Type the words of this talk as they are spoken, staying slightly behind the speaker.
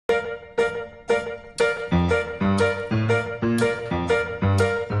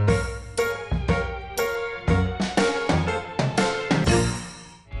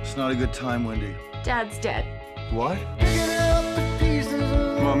good time, Wendy. Dad's dead. What?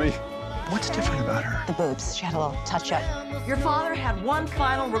 Mommy. What's different about her? The boobs. She had a little touch-up. Your father had one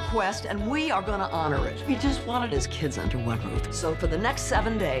final request, and we are gonna honor it. He just wanted his kids under one roof. So for the next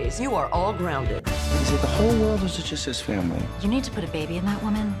 7 days, you are all grounded. Is it the whole world or is it just his family? You need to put a baby in that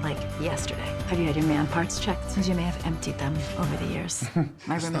woman, like, yesterday. Have you had your man parts checked? Since you may have emptied them over the years.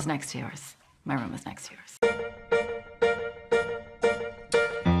 My room is next to yours. My room is next to yours.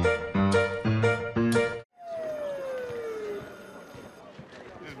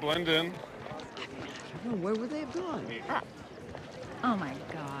 Just blend in. Oh, where would they have gone? Oh, my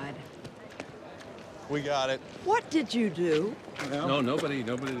God. We got it. What did you do? No, nobody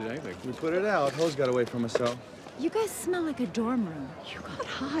did anything. We put it out. Hose got away from us, so. You guys smell like a dorm room. You got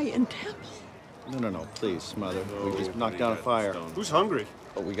high in Temple. No, please, Mother. We just knocked down a fire. Who's hungry?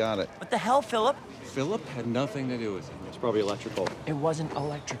 But we got it. What the hell, Philip? Philip had nothing to do with it. It's probably electrical. It wasn't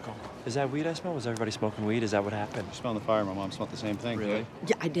electrical. Is that weed I smell? Was everybody smoking weed? Is that what happened? You smelled the fire. My mom smelled the same thing. Really?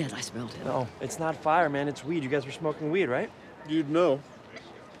 Yeah, I did. I smelled it. No, it's not fire, man. It's weed. You guys were smoking weed, right? You'd know.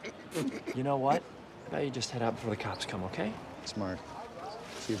 You know what? Now you just head out before the cops come, okay? Smart.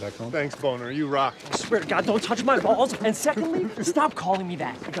 See you back home. Thanks, Boner. You rock. I swear to God, don't touch my balls. And secondly, stop calling me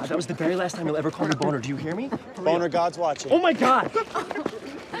that. God, that was the very last time you'll ever call me Boner. Do you hear me? Boner, God's watching. Oh, my God.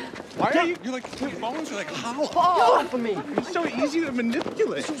 Why are you? You're like two bones. You're like how? Get off of me. You're so easy to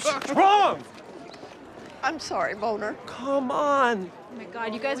manipulate. Strong. I'm sorry, Boner. Come on. Oh, my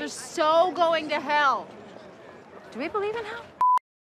God, you guys are so going to hell. Do we believe in hell?